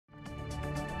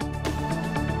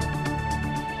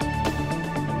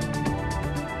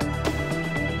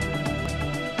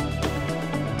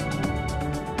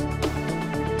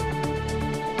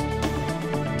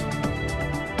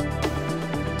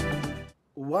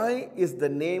why is the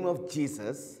name of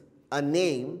Jesus a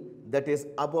name that is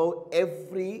above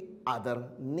every other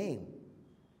name?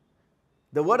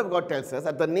 The Word of God tells us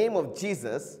at the name of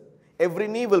Jesus, every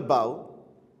knee will bow,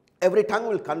 every tongue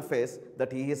will confess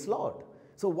that He is Lord.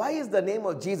 So why is the name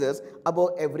of Jesus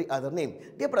above every other name?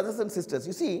 Dear brothers and sisters,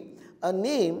 you see, a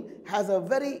name has a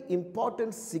very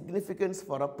important significance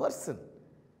for a person.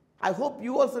 I hope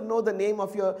you also know the name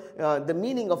of your, the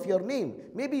meaning of your name.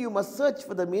 Maybe you must search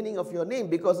for the meaning of your name,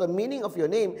 because the meaning of your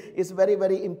name is very,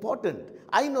 very important.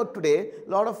 I know today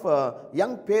a lot of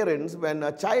young parents, when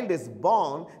a child is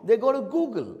born, they go to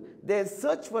Google. They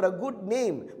search for a good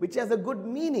name which has a good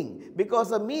meaning,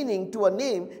 because a meaning to a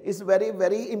name is very,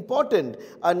 very important.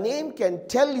 A name can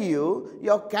tell you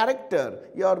your character,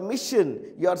 your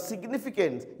mission, your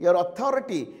significance, your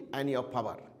authority, and your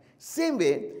power. Same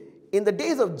way, in the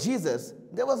days of Jesus,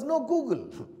 there was no Google.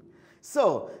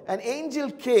 So, an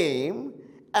angel came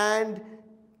and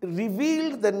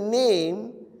revealed the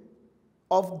name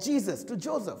of Jesus to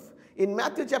Joseph. In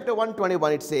Matthew chapter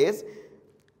 1:21, it says,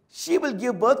 "She will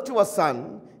give birth to a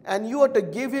son, and you are to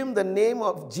give him the name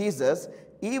of Jesus.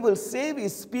 He will save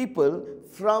his people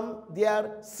from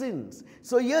their sins."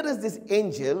 So here is this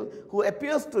angel who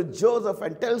appears to Joseph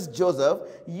and tells Joseph,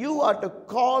 you are to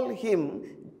call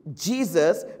him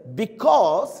Jesus,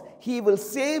 because he will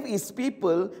save his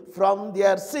people from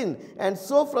their sin. And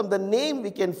so from the name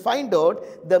we can find out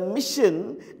the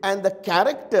mission and the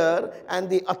character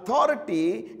and the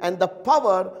authority and the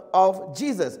power of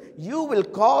Jesus. You will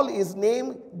call his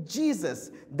name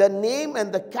Jesus. The name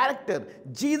and the character.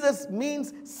 Jesus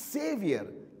means Savior.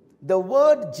 The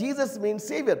word Jesus means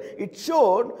Savior. It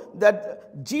showed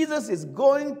that Jesus is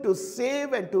going to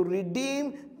save and to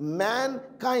redeem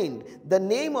mankind. The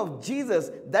name of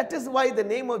Jesus, that is why the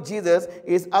name of Jesus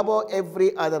is above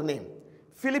every other name.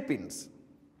 Philippians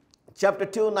chapter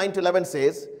 2, 9-11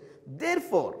 says,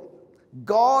 "Therefore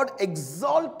God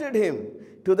exalted him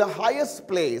to the highest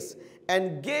place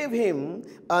and gave him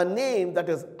a name that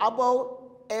is above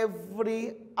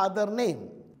every other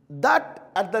name, that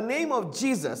at the name of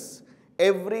Jesus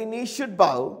every knee should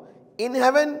bow, in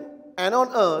heaven and on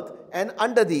earth and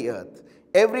under the earth.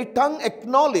 Every tongue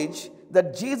acknowledge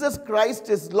that Jesus Christ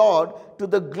is Lord, to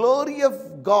the glory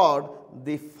of God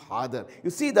the Father." You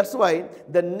see, that's why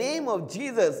the name of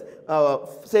Jesus,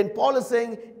 St. Paul is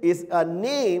saying, is a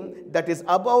name that is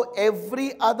above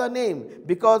every other name.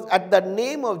 Because at the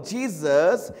name of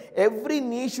Jesus, every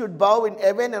knee should bow in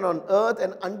heaven and on earth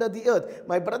and under the earth.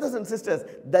 My brothers and sisters,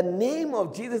 the name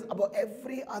of Jesus above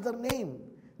every other name.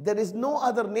 There is no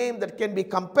other name that can be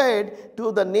compared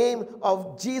to the name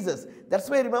of Jesus. That's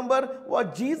why remember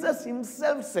what Jesus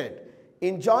himself said.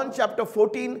 In John chapter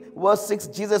 14 verse 6,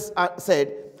 Jesus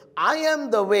said, "I am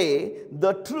the way,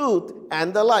 the truth,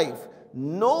 and the life.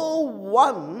 No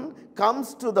one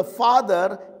comes to the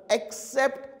Father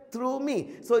except through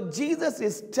me." So Jesus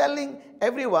is telling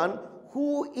everyone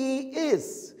who he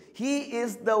is. He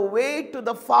is the way to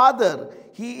the Father.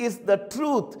 He is the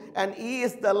truth, and he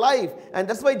is the life. And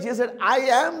that's why Jesus said, "I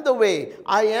am the way,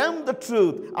 I am the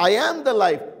truth, I am the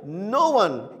life. No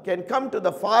one can come to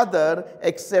the Father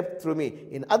except through me."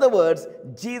 In other words,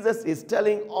 Jesus is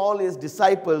telling all his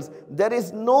disciples, there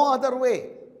is no other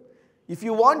way. If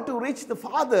you want to reach the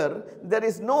Father, there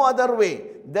is no other way.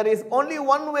 There is only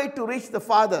one way to reach the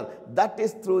Father. That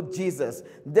is through Jesus.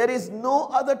 There is no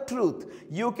other truth.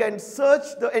 You can search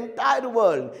the entire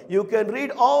world. You can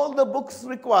read all the books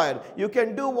required. You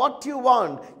can do what you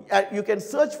want. You can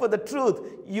search for the truth.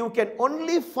 You can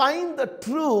only find the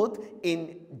truth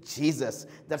in Jesus.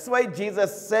 That's why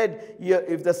Jesus said,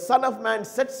 if the Son of Man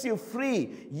sets you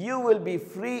free, you will be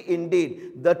free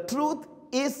indeed. The truth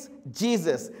is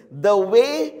Jesus. The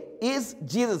way is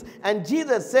Jesus. And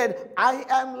Jesus said, "I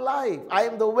am life. I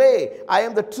am the way. I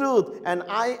am the truth. And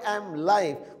I am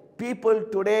life." People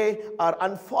today are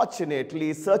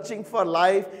unfortunately searching for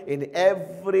life in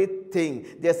everything.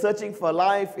 They're searching for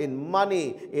life in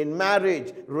money, in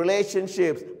marriage,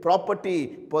 relationships, property,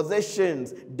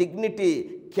 possessions,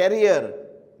 dignity, career.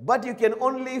 But you can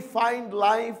only find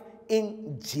life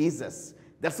in Jesus.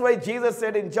 That's why Jesus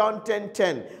said in John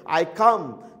 10:10, "I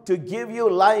come to give you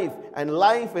life, and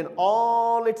life in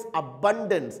all its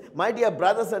abundance." My dear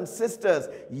brothers and sisters,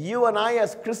 you and I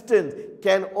as Christians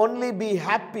can only be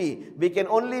happy, we can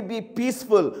only be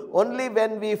peaceful only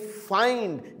when we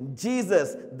find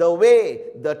Jesus, the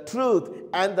way, the truth,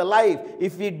 and the life.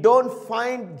 If we don't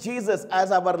find Jesus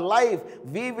as our life,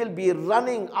 we will be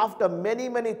running after many,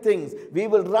 many things. We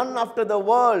will run after the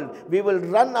world. We will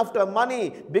run after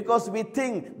money, because we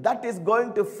think that is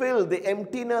going to fill the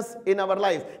emptiness in our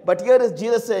life. But here is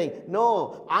Jesus saying,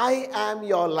 "No, I am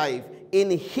your life.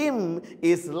 In him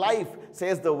is life,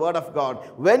 says the word of God.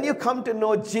 When you come to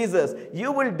know Jesus,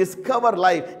 you will discover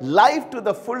life to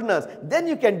the fullness. Then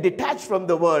you can detach from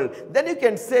the world. Then you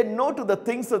can say no to the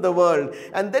things of the world.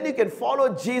 And then you can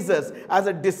follow Jesus as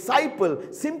a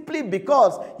disciple simply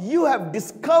because you have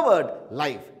discovered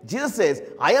life. Jesus says,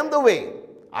 I am the way,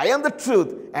 I am the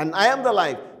truth, and I am the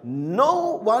life.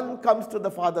 No one comes to the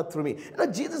Father through me.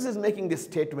 Jesus is making this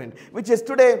statement, which is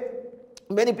today,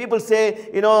 many people say,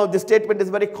 this statement is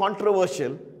very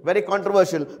controversial. Very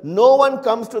controversial. No one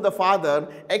comes to the Father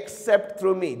except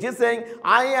through me. Jesus saying,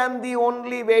 I am the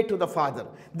only way to the Father.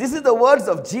 This is the words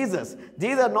of Jesus.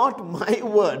 These are not my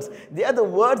words. They are the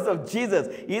words of Jesus.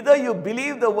 Either you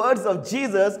believe the words of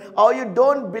Jesus or you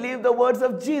don't believe the words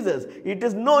of Jesus. It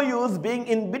is no use being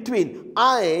in between.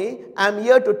 I am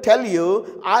here to tell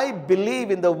you, I believe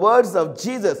in the words of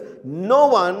Jesus. No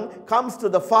one comes to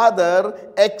the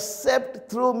Father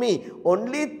except through me.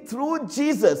 Only through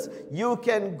Jesus you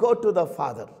can go to the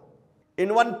Father.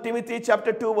 In 1 Timothy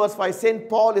chapter 2 verse 5, St.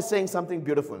 Paul is saying something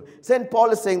beautiful. St.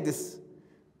 Paul is saying this: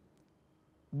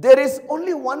 there is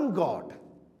only one God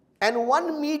and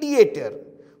one mediator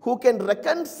who can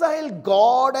reconcile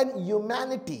God and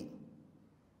humanity,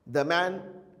 the man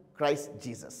Christ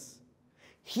Jesus.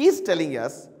 He is telling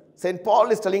us, St.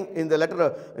 Paul is telling in the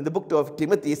letter, in the book of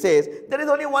Timothy, he says, there is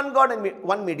only one God and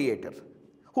one mediator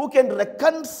who can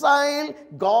reconcile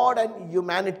God and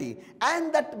humanity.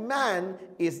 And that man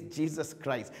is Jesus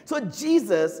Christ. So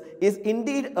Jesus is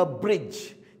indeed a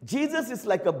bridge. Jesus is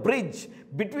like a bridge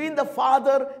between the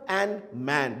Father and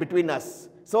man, between us.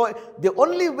 So the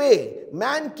only way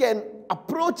man can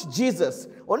approach Jesus,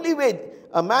 only way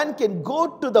a man can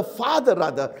go to the Father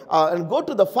and go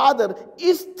to the Father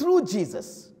is through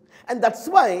Jesus. And that's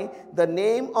why the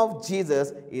name of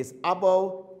Jesus is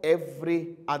above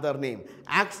every other name.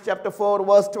 Acts chapter 4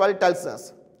 verse 12 tells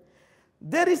us,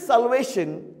 there is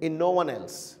salvation in no one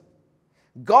else.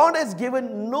 God has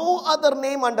given no other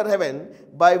name under heaven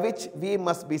by which we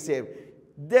must be saved.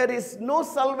 There is no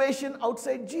salvation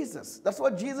outside Jesus. That's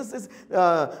what Jesus is,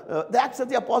 the Acts of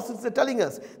the Apostles are telling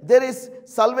us. There is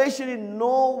salvation in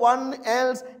no one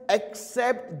else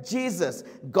except Jesus.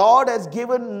 God has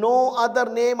given no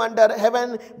other name under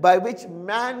heaven by which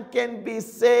man can be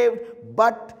saved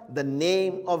but the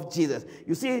name of Jesus.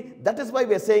 You see, that is why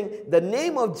we are saying the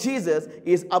name of Jesus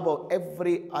is above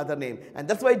every other name. And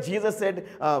that's why Jesus said,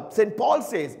 St. Paul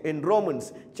says in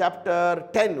Romans chapter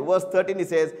 10 verse 13, he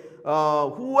says,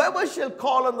 whoever shall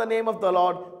call on the name of the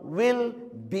Lord will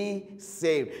be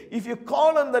saved. If you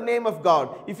call on the name of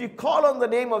God, if you call on the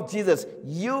name of Jesus,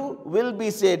 you will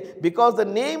be saved, because the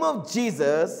name of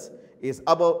Jesus is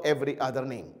above every other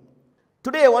name.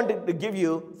 Today I wanted to give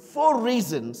you 4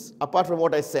 reasons, apart from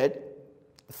what I said,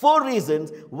 4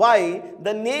 reasons why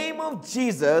the name of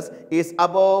Jesus is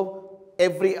above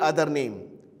every other name.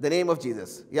 The name of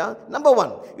Jesus. Yeah. Number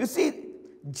 1, you see,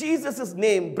 Jesus'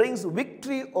 name brings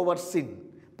victory over sin.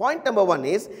 Point number 1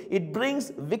 is, it brings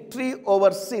victory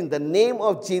over sin, the name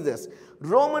of Jesus.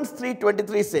 Romans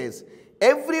 3:23 says,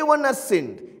 everyone has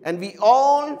sinned and we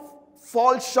all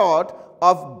fall short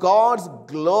of God's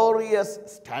glorious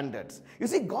standards. You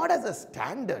see, God has a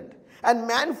standard. And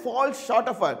man falls short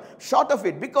of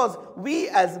it, because we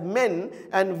as men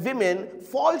and women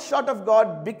fall short of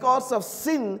God because of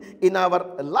sin in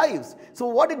our lives. So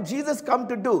what did Jesus come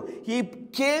to do? He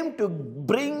came to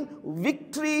bring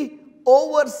victory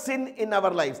over sin in our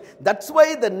lives. That's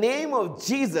why the name of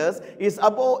Jesus is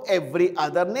above every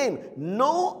other name.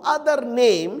 No other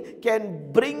name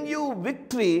can bring you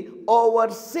victory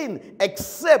over sin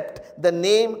except the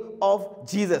name of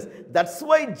Jesus. That's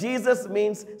why Jesus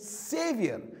means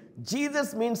Savior.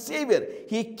 Jesus means Savior.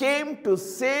 He came to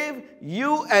save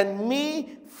you and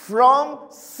me from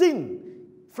sin.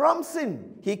 From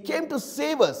sin. He came to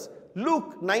save us.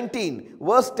 Luke 19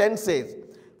 verse 10 says,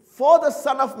 for the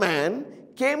Son of Man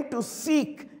came to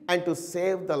seek and to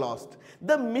save the lost.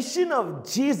 The mission of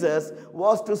Jesus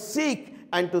was to seek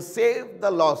and to save the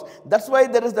lost. That's why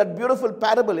there is that beautiful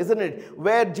parable, isn't it?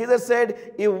 Where Jesus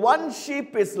said, if one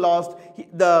sheep is lost,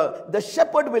 the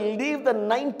shepherd will leave the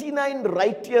 99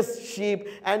 righteous sheep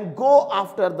and go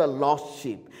after the lost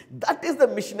sheep. That is the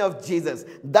mission of Jesus.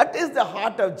 That is the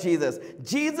heart of Jesus.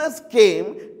 Jesus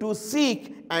came to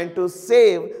seek and to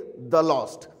save the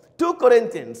lost. 2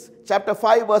 Corinthians chapter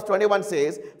 5 verse 21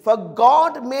 says, for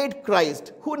God made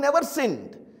Christ, who never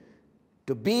sinned,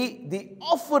 to be the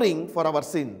offering for our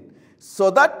sin,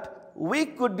 so that we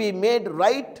could be made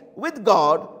right with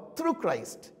God through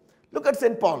Christ. Look at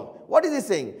St. Paul. What is he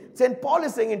saying? St. Paul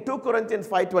is saying in 2 Corinthians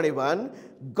 5:21,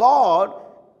 God,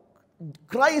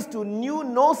 Christ who knew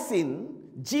no sin,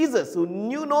 Jesus, who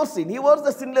knew no sin, he was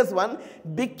the sinless one,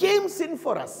 became sin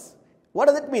for us. What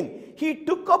does it mean? He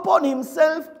took upon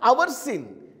himself our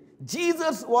sin.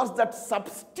 Jesus was that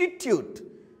substitute.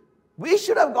 We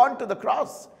should have gone to the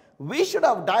cross. We should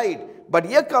have died. But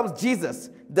here comes Jesus,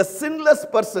 the sinless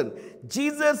person.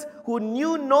 Jesus, who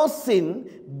knew no sin,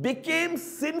 became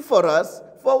sin for us.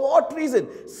 For what reason?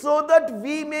 So that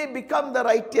we may become the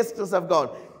righteousness of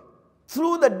God.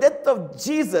 Through the death of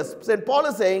Jesus, St. Paul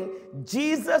is saying,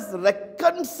 Jesus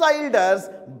reconciled us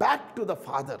back to the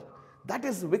Father. That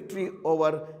is victory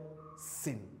over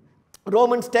sin.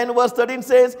 Romans 10 verse 13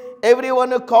 says,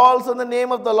 everyone who calls on the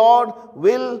name of the Lord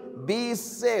will be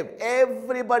saved.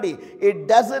 Everybody. It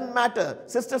doesn't matter,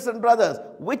 sisters and brothers,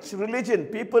 which religion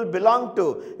people belong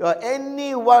to.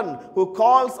 Anyone who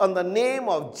calls on the name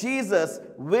of Jesus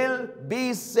will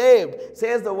be saved,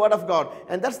 says the word of God.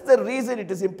 And that's the reason it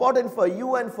is important for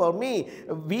you and for me.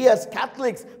 We as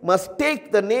Catholics must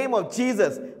take the name of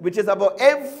Jesus, which is above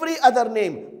every other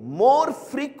name, more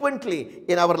frequently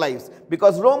in our lives.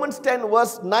 Because Romans 10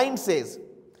 verse 9 says,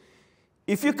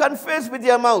 if you confess with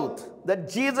your mouth that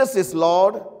Jesus is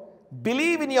Lord,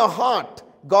 believe in your heart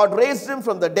God raised him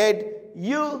from the dead,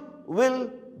 you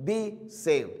will be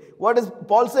saved. What is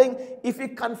Paul saying? If you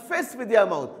confess with your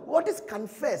mouth. What is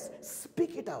confess?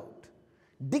 Speak it out.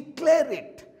 Declare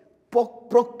it.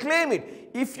 Proclaim it.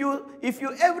 If you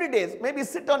every day, maybe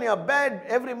sit on your bed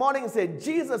every morning and say,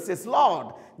 Jesus is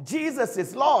Lord, Jesus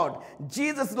is Lord,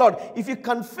 Jesus is Lord. If you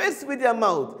confess with your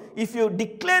mouth, if you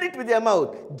declare it with your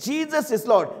mouth, Jesus is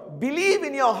Lord, believe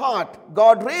in your heart,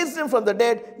 God raised him from the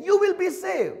dead, you will be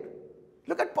saved.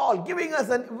 Look at Paul giving us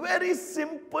a very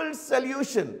simple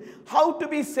solution. How to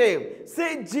be saved.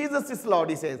 Say Jesus is Lord,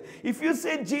 he says. If you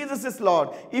say Jesus is Lord,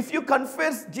 if you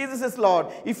confess Jesus is Lord,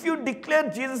 if you declare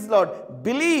Jesus is Lord,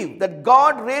 believe that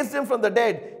God raised him from the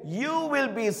dead, you will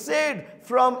be saved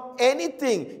from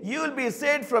anything. You will be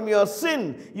saved from your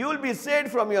sin. You will be saved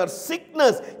from your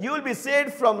sickness. You will be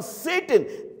saved from Satan.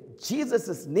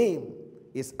 Jesus' name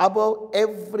is above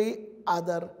every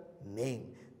other name.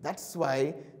 That's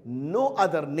why no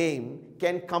other name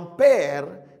can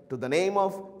compare to the name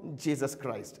of Jesus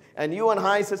Christ. And you and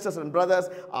I, sisters and brothers,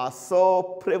 are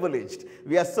so privileged.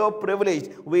 We are so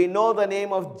privileged. We know the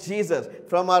name of Jesus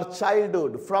from our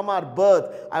childhood, from our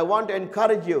birth. I want to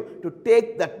encourage you to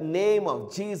take that name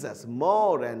of Jesus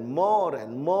more and more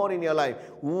and more in your life.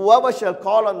 Whoever shall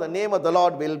call on the name of the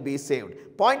Lord will be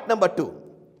saved. Point number 2.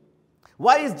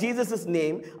 Why is Jesus'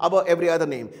 name above every other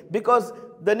name? Because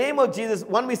the name of Jesus,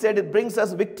 one we said it brings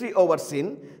us victory over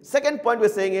sin. Second point we're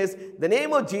saying is the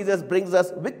name of Jesus brings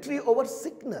us victory over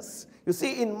sickness. You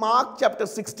see in Mark chapter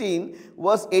 16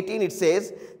 verse 18 it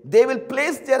says, they will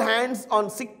place their hands on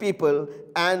sick people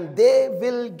and they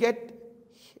will get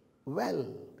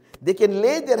well. They can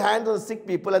lay their hands on sick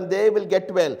people and they will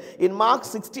get well. In Mark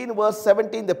 16 verse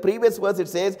 17, the previous verse, it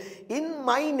says, in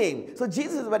my name. So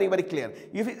Jesus is very, very clear.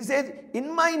 If it says,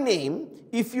 in my name,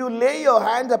 if you lay your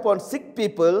hands upon sick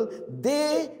people,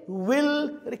 they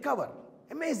will recover.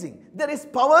 Amazing. There is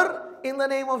power in the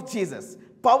name of Jesus.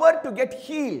 Power to get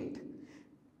healed.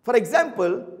 For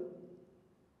example,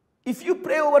 if you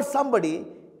pray over somebody,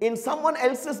 in someone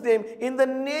else's name, in the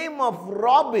name of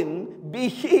Robin, be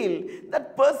healed,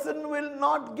 that person will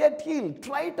not get healed.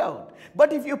 Try it out.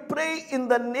 But if you pray in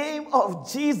the name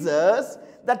of Jesus,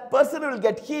 that person will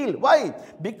get healed. Why?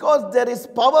 Because there is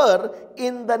power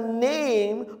in the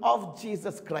name of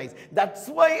Jesus Christ. That's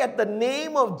why at the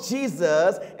name of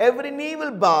Jesus, every knee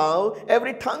will bow,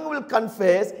 every tongue will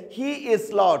confess, He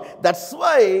is Lord. That's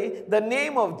why the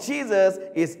name of Jesus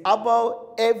is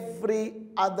above every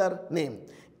other name.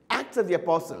 Acts of the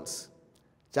Apostles,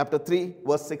 chapter 3,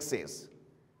 verse 6 says,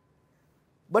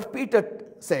 but Peter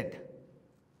said,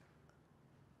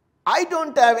 I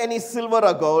don't have any silver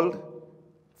or gold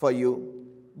for you,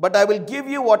 but I will give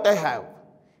you what I have.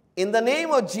 In the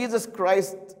name of Jesus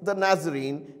Christ the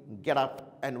Nazarene, get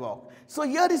up and walk. So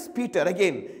here is Peter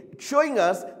again showing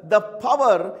us the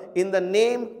power in the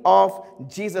name of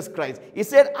Jesus Christ. He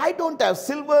said, I don't have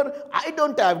silver, I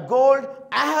don't have gold,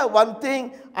 I have one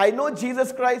thing, I know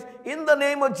Jesus Christ. In the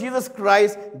name of Jesus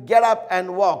Christ, get up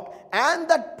and walk. And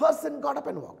that person got up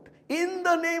and walked. In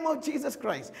the name of Jesus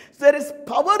Christ. So there is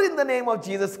power in the name of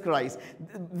Jesus Christ.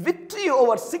 Victory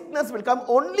over sickness will come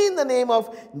only in the name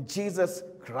of Jesus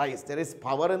Christ. There is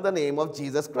power in the name of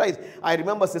Jesus Christ. I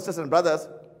remember, sisters and brothers,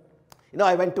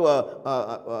 I went to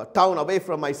a town away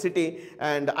from my city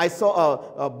and I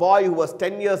saw a boy who was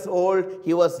 10 years old.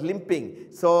 He was limping.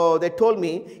 So they told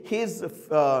me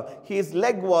his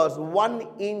leg was 1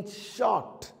 inch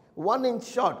short. 1 inch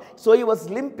short. So he was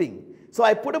limping. So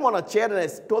I put him on a chair and I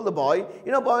told the boy,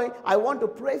 you know, boy, I want to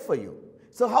pray for you.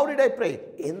 So how did I pray?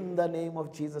 In the name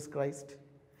of Jesus Christ.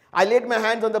 I laid my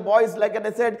hands on the boy's leg and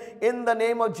I said, in the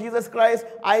name of Jesus Christ,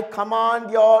 I command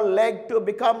your leg to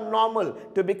become normal,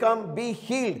 be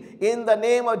healed in the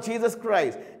name of Jesus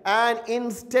Christ. And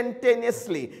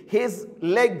instantaneously, his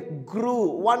leg grew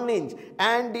 1 inch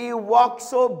and he walked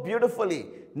so beautifully.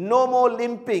 No more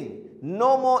limping.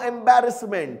 No more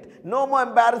embarrassment. No more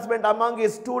embarrassment among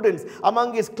his students,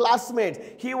 among his classmates.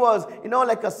 He was, you know,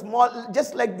 like a small,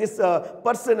 just like this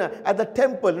person at the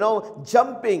temple, you know,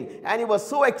 jumping. And he was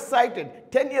so excited.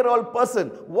 10-year-old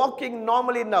person walking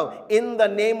normally now in the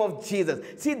name of Jesus.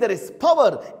 See, there is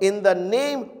power in the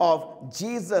name of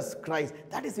Jesus Christ.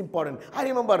 That is important. I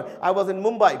remember I was in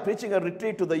Mumbai preaching a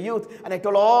retreat to the youth, and I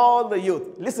told all the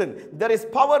youth, listen, there is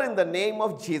power in the name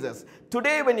of Jesus.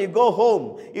 Today when you go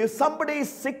home, if somebody is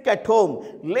sick at home,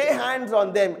 lay hands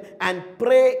on them and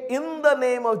pray in the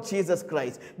name of Jesus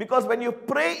Christ. Because when you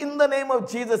pray in the name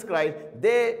of Jesus Christ,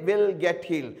 they will get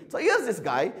healed. So here's this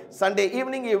guy. Sunday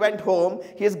evening he went home.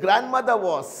 His grandmother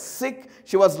was sick.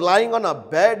 She was lying on a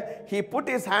bed. He put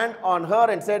his hand on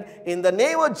her and said, in the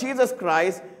name of Jesus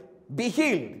Christ, be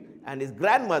healed. And his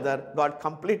grandmother got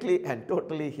completely and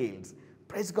totally healed.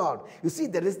 Praise God. You see,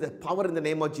 there is the power in the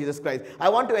name of Jesus Christ. I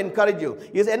want to encourage you.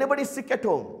 Is anybody sick at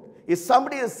home? If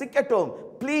somebody is sick at home,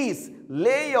 please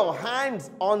lay your hands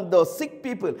on the sick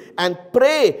people and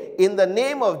pray in the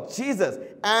name of Jesus,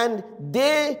 and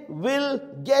they will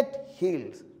get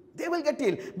healed. They will get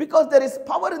healed because there is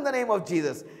power in the name of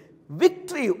Jesus.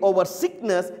 Victory over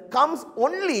sickness comes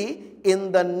only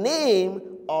in the name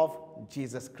of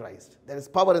Jesus Christ. There is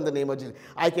power in the name of Jesus.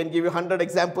 I can give you 100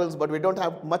 examples, but we don't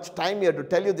have much time here to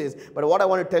tell you this. But what I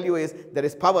want to tell you is there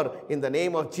is power in the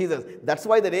name of Jesus. That's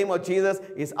why the name of Jesus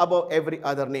is above every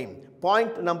other name.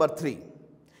 Point number 3.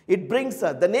 It brings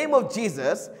us, the name of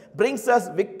Jesus brings us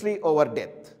victory over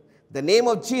death. The name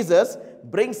of Jesus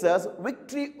brings us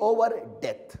victory over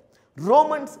death.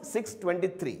 Romans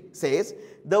 6:23 says,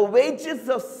 the wages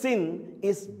of sin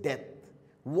is death.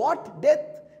 What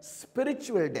death?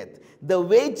 Spiritual death. The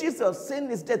wages of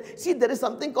sin is death. See, there is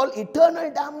something called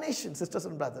eternal damnation, sisters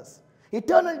and brothers.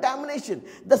 Eternal damnation.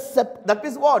 That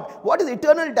is what? What is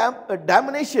eternal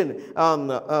damnation?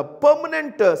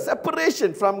 Permanent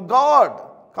separation from God.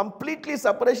 Completely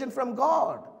separation from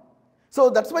God. So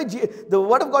that's why the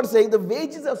word of God is saying the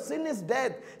wages of sin is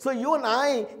death. So you and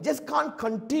I just can't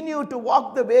continue to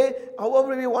walk the way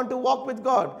however we want to walk with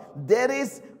God. There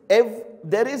is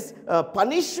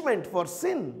punishment for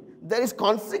sin. There is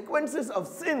consequences of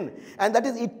sin, and that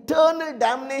is eternal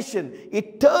damnation,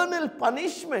 eternal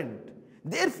punishment.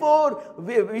 Therefore,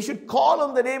 we should call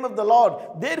on the name of the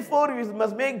Lord. Therefore, we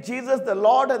must make Jesus the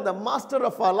Lord and the Master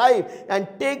of our life and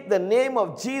take the name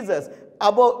of Jesus,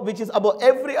 which is above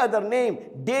every other name,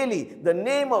 daily. The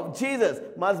name of Jesus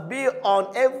must be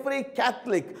on every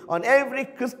Catholic, on every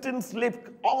Christian's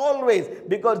lip, always,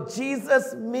 because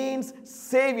Jesus means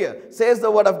Savior, says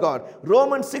the word of God.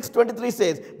 Romans 6:23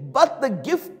 says, but the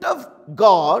gift of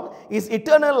God is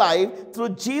eternal life through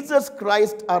Jesus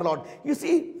Christ our Lord. You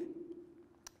see,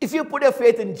 if you put your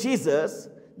faith in Jesus,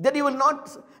 then you will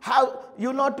not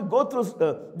go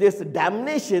through this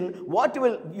damnation. What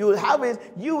you will have is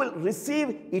you will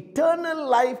receive eternal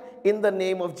life in the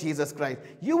name of Jesus Christ.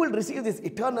 You will receive this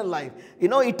eternal life. You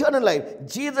know, eternal life.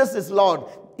 Jesus is Lord.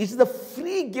 It is the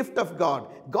free gift of God.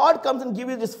 God comes and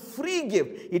gives you this free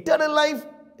gift. Eternal life,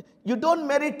 you don't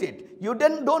merit it. You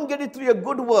don't get it through your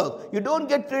good work. You don't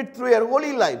get it through your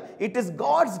holy life. It is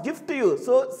God's gift to you.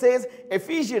 So says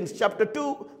Ephesians chapter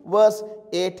 2, verse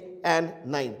 8 and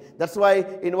 9. That's why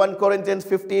in 1 Corinthians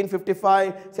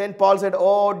 15:55, St. Paul said,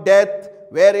 "O death,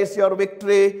 where is your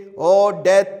victory? O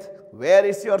death, where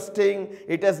is your sting?"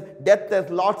 Death has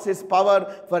lost its power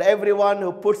for everyone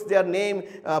who puts their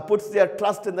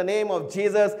trust in the name of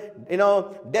Jesus. You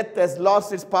know, death has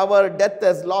lost its power. Death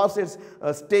has lost its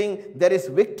sting. There is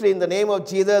victory in the name of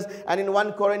Jesus. And in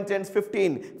 1 Corinthians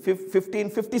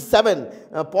 15:57,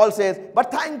 Paul says, "But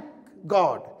thank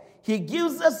God, He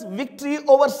gives us victory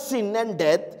over sin and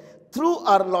death through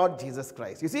our Lord Jesus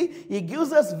Christ." You see, He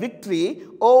gives us victory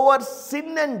over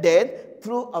sin and death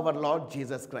through our Lord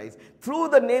Jesus Christ. Through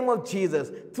the name of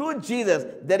Jesus, through Jesus,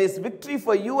 there is victory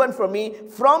for you and for me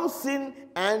from sin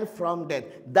and from death.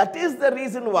 That is the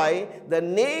reason why the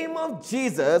name of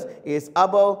Jesus is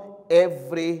above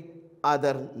every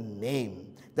other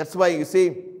name. That's why you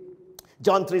see,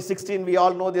 John 3:16, we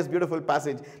all know this beautiful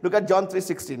passage. Look at John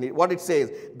 3:16, what it says.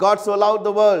 God so loved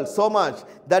the world so much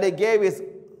that He gave His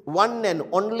one and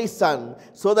only Son,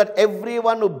 so that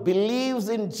everyone who believes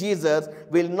in Jesus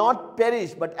will not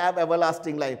perish but have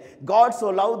everlasting life. God so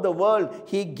loved the world,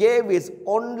 He gave His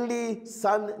only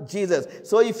Son, Jesus.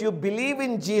 So if you believe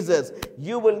in Jesus,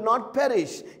 you will not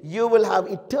perish. You will have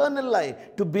eternal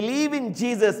life. To believe in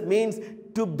Jesus means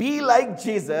to be like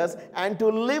Jesus and to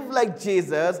live like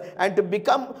Jesus and to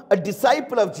become a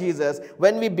disciple of Jesus.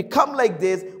 When we become like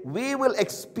this, we will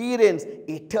experience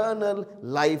eternal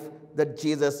life that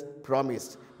Jesus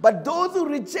promised. But those who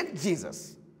reject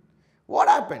Jesus, what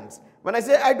happens? When I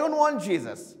say I don't want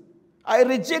Jesus, I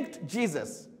reject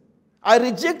Jesus, I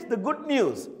reject the good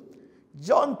news.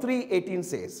 John 3:18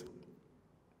 says,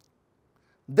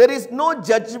 there is no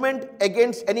judgment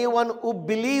against anyone who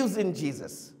believes in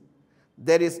Jesus.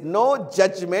 There is no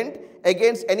judgment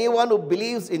against anyone who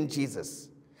believes in Jesus.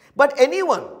 But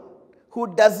anyone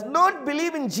who does not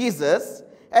believe in Jesus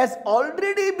has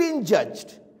already been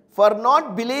judged for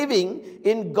not believing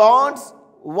in God's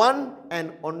one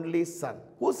and only Son.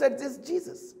 Who said this?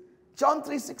 Jesus. John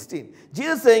 3:16.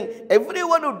 Jesus saying,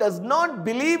 everyone who does not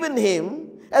believe in Him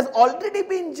has already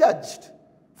been judged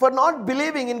for not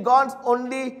believing in God's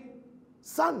only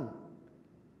Son.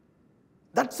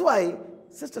 That's why,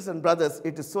 sisters and brothers,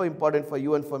 it is so important for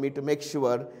you and for me to make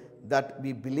sure that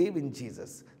we believe in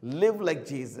Jesus, live like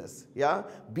Jesus, yeah,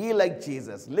 be like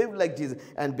Jesus, live like Jesus,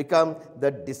 and become the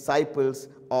disciples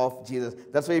of Jesus.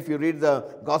 That's why if you read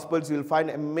the Gospels, you will find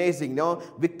amazing,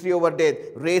 victory over death.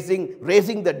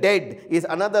 Raising the dead is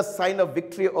another sign of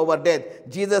victory over death.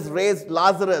 Jesus raised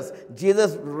Lazarus.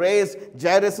 Jesus raised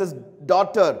Jairus'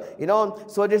 daughter.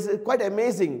 So it is quite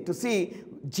amazing to see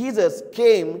Jesus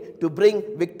came to bring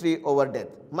victory over death.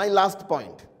 My last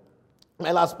point.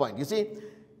 You see,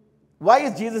 why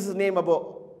is Jesus' name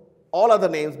above all other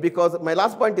names? Because my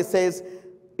last point, it says,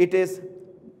 it is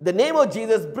the name of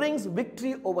Jesus brings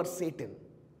victory over Satan.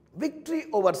 Victory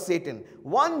over Satan.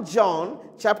 1 John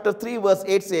chapter 3 verse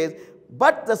 8 says,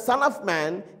 but the Son of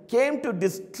Man came to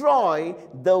destroy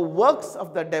the works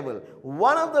of the devil.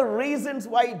 One of the reasons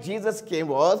why Jesus came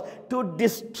was to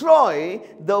destroy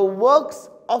the works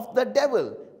of the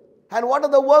devil. And what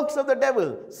are the works of the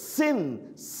devil?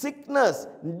 Sin, sickness,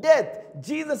 death.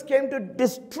 Jesus came to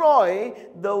destroy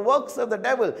the works of the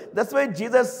devil. That's why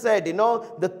Jesus said,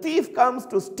 the thief comes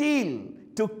to steal,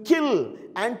 to kill,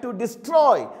 and to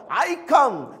destroy. I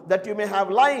come that you may have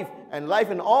life, and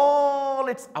life in all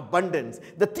its abundance.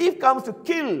 The thief comes to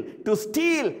kill, to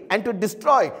steal, and to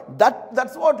destroy.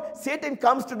 That's what Satan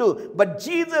comes to do. But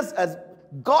Jesus has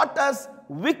got us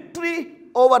victory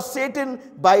over Satan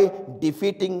by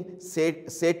defeating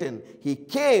Satan. He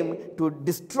came to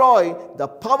destroy the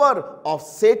power of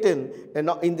Satan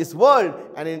in this world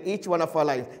and in each one of our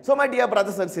lives. So my dear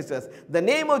brothers and sisters, the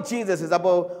name of Jesus is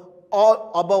above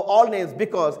all names,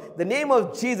 because the name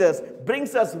of Jesus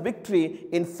brings us victory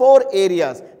in 4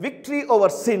 areas. Victory over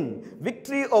sin,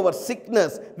 victory over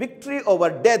sickness, victory over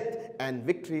death, and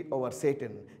victory over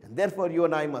Satan. Therefore, you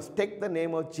and I must take the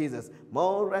name of Jesus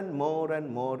more and more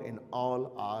and more in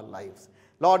all our lives.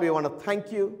 Lord, we want to thank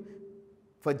you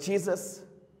for Jesus.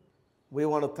 We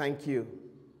want to thank you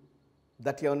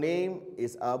that your name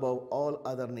is above all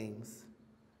other names.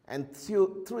 And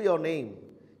through your name,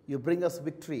 you bring us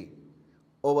victory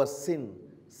over sin,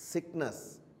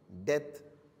 sickness, death,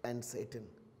 and Satan.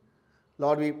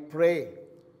 Lord, we pray,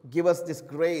 give us this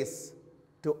grace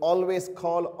to always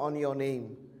call on your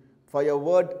name. For your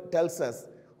word tells us,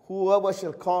 whoever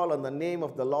shall call on the name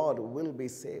of the Lord will be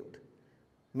saved.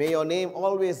 May your name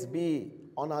always be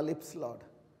on our lips, Lord.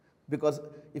 Because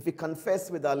if we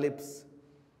confess with our lips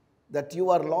that you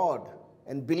are Lord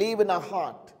and believe in our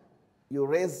heart you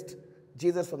raised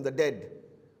Jesus from the dead,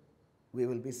 we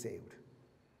will be saved.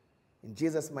 In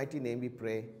Jesus' mighty name we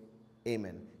pray,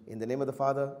 amen. In the name of the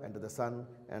Father, and of the Son,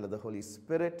 and of the Holy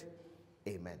Spirit,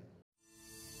 amen.